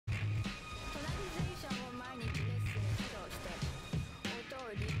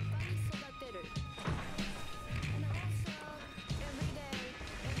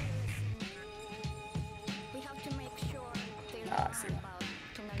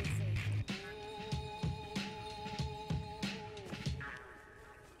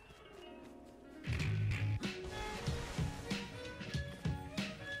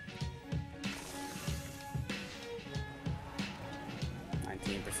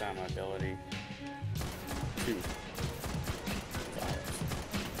on my ability. 2.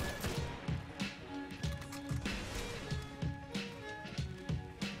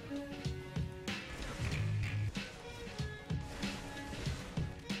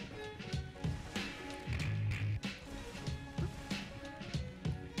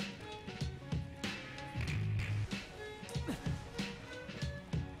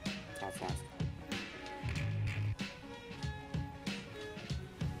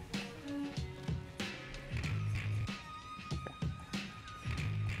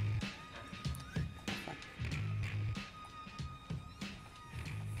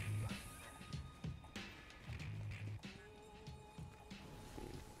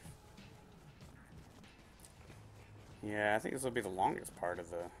 Yeah, I think this will be the longest part of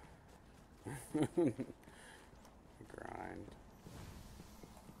the grind.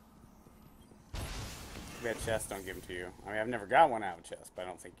 That chest don't give them to you. I mean, I've never got one out of chest, but I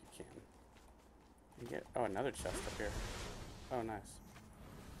don't think you can. You get another chest up here. Oh, nice.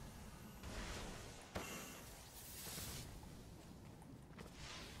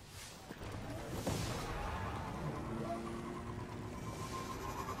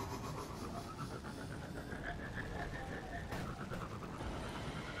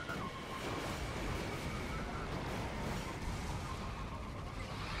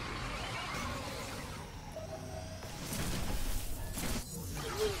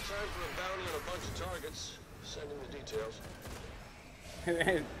 Targets. Sending the details.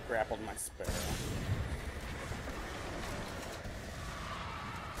 It grappled my sparrow.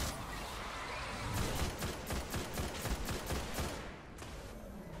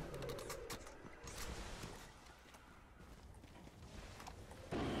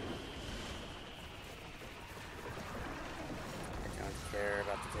 I don't care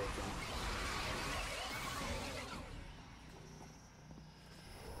about the taking.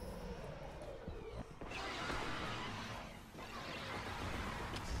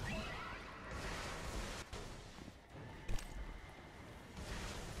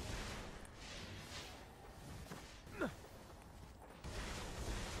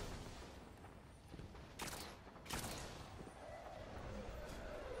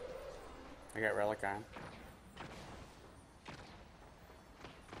 I got relic on.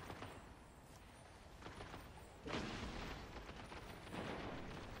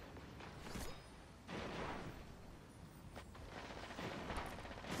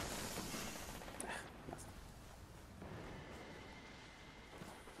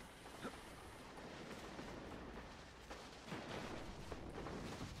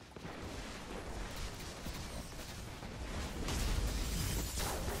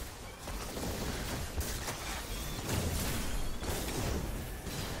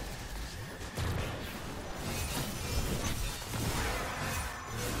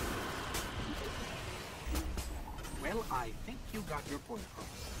 Well, I think you got your point across.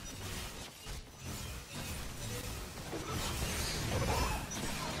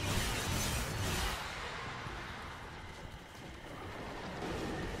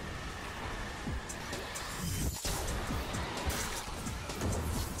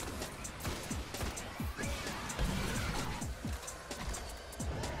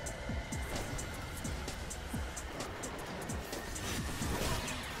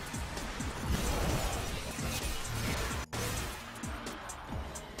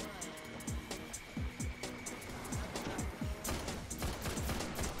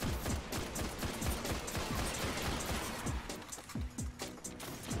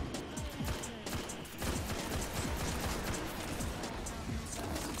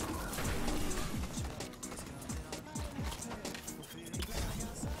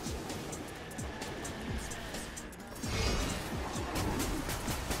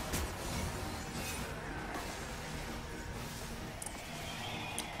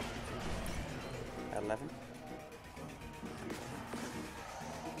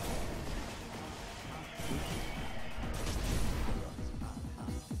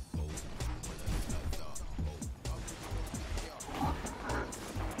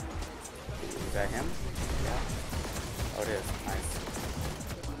 Is that him? Yeah. Oh, it is. Nice.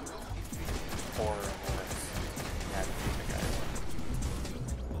 Yeah, the guy.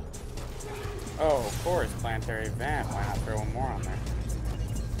 Oh, of course. Planetary vent. Why not throw one more on there?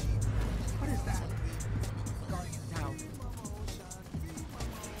 What is that? Guardian down.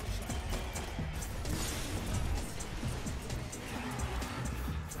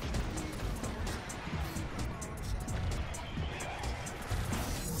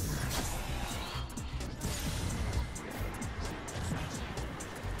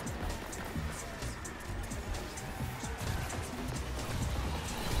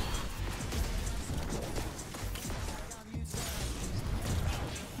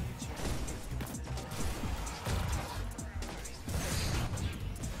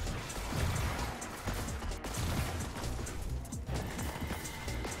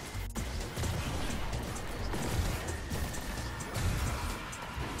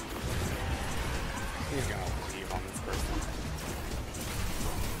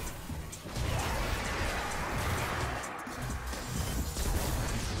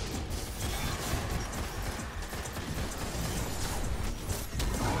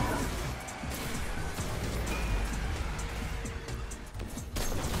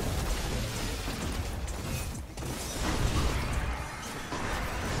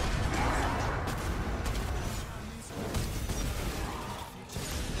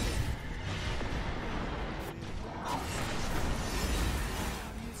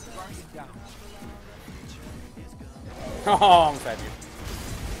 Oh, almost had you.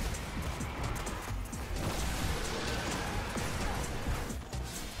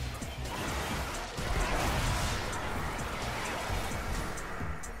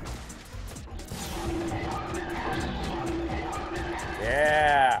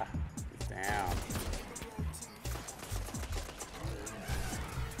 Yeah. He's down.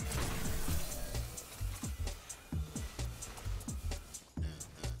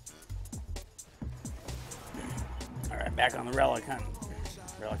 Alright, back on the relic hunt.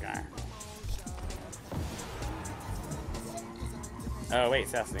 Relic iron. Oh wait,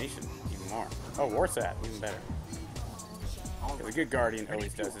 assassination. Even more. Oh, Warsat, even better. Because a good guardian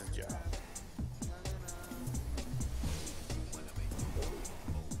always does his job.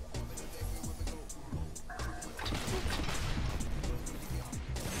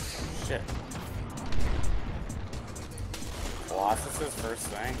 Shit. Colossus's first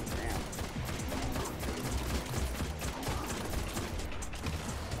thing? Damn.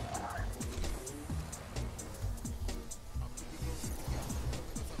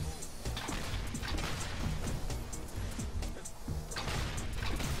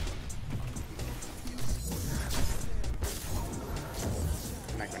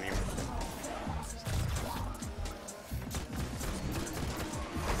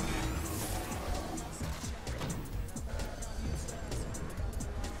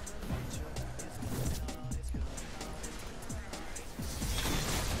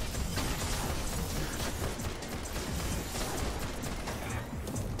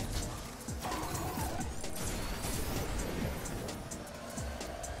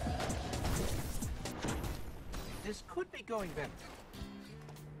 This could be going better.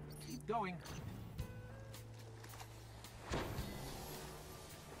 Keep going.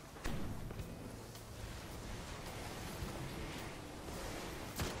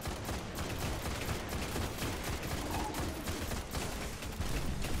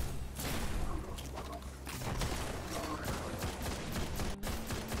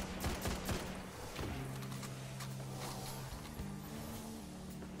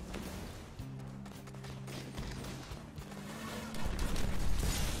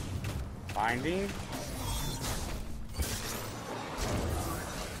 Binding?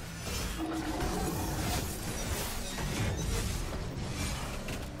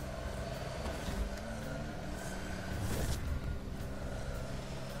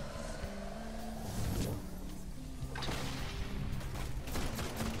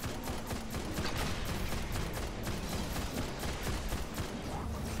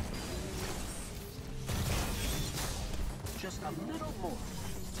 Just a little more.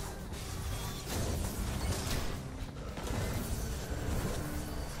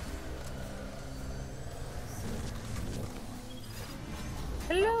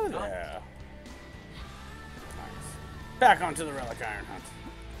 Hello there. Nice. Back onto the relic iron hunt.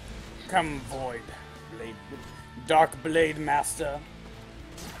 Come, Void Blade, Dark Blade Master.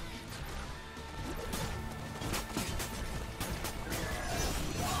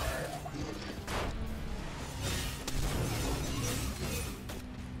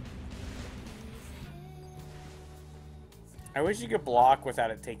 I wish you could block without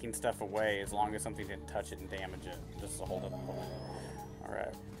it taking stuff away, as long as something didn't touch it and damage it. Just to hold it up.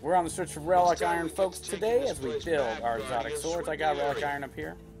 Alright. We're on the search for relic iron, folks, today as we build our exotic swords. I got relic iron up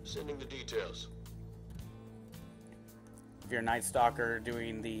here. Sending the details. If you're a Night Stalker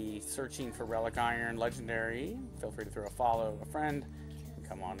doing the searching for relic iron legendary, feel free to throw a follow, a friend, and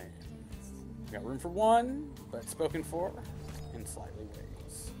come on in. We got room for one, but spoken for in slightly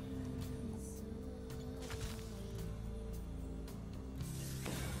ways.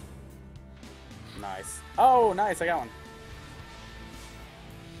 Nice. Oh, nice, I got one.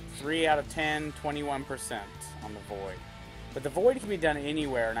 3 out of 10, 21% on the Void. But the Void can be done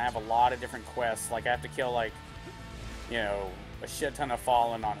anywhere, and I have a lot of different quests. Like, I have to kill, like, you know, a shit ton of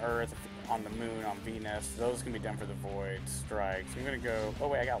Fallen on Earth, on the Moon, on Venus. Those can be done for the Void strikes. I'm gonna go... Oh,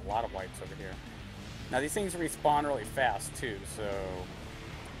 wait, I got a lot of wipes over here. Now, these things respawn really fast, too, so...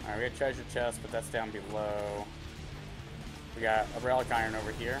 Alright, we got treasure chest, but that's down below. We got a relic iron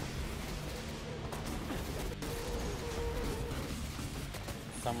over here.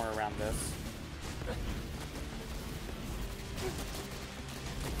 Somewhere around this.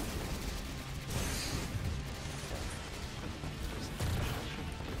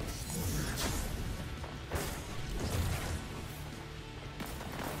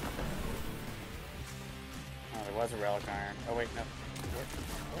 Oh, there was a relic iron. Oh wait, no.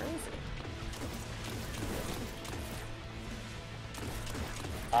 Where is it?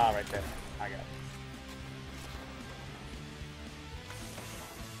 Ah, right there. I got it.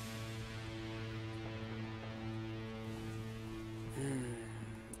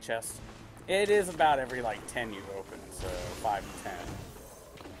 chest. It is about every like 10 you open, so 5 to 10.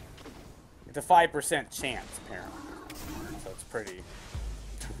 It's a 5% chance apparently, so it's pretty,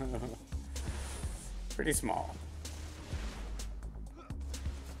 pretty small.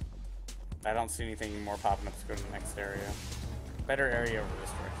 I don't see anything more popping up. Let's go to the next area. Better area over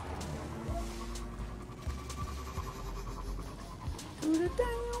this direction.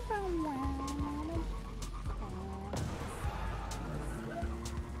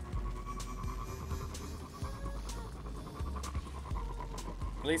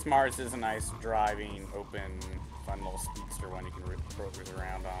 At least Mars is a nice driving, open, fun little speedster one you can cruise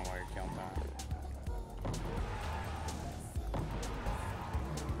around on while you're killing time.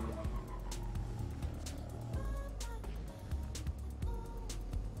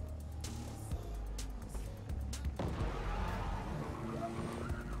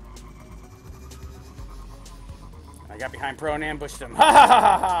 I got behind Pro and ambushed him. Ha ha ha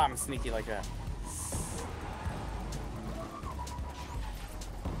ha ha! I'm sneaky like that.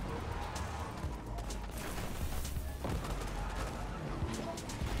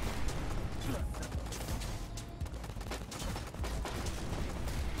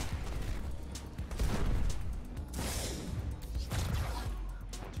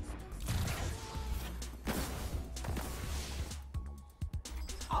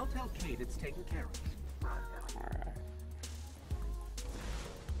 I'll tell Kate it's taken care of. Alright.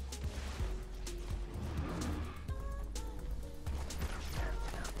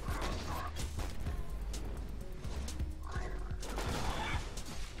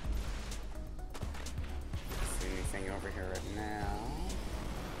 See anything over here right now?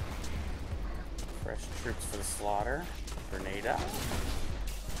 Fresh troops for the slaughter. Grenade out.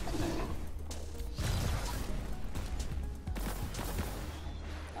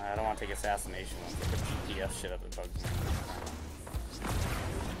 I don't want to take assassination ones. They put GPS shit up that bugs me.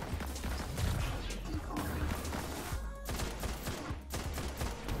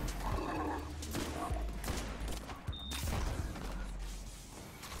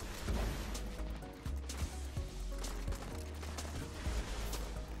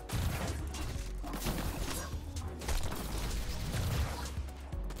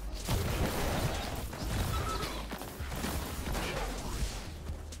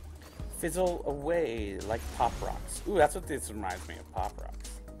 Fizzle away like pop rocks. Ooh, that's what this reminds me of, pop rocks.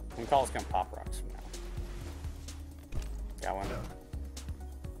 We can call this gun pop rocks from now. Got one.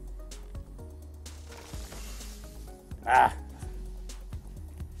 Ah!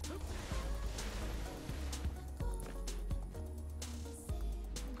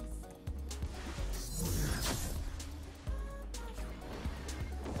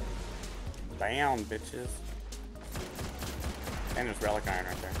 Down, bitches. And there's relic iron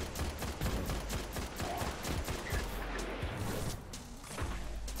right there.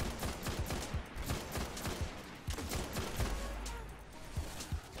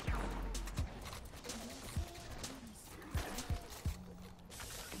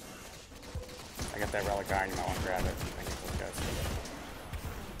 I got that relic iron, you might want to grab it.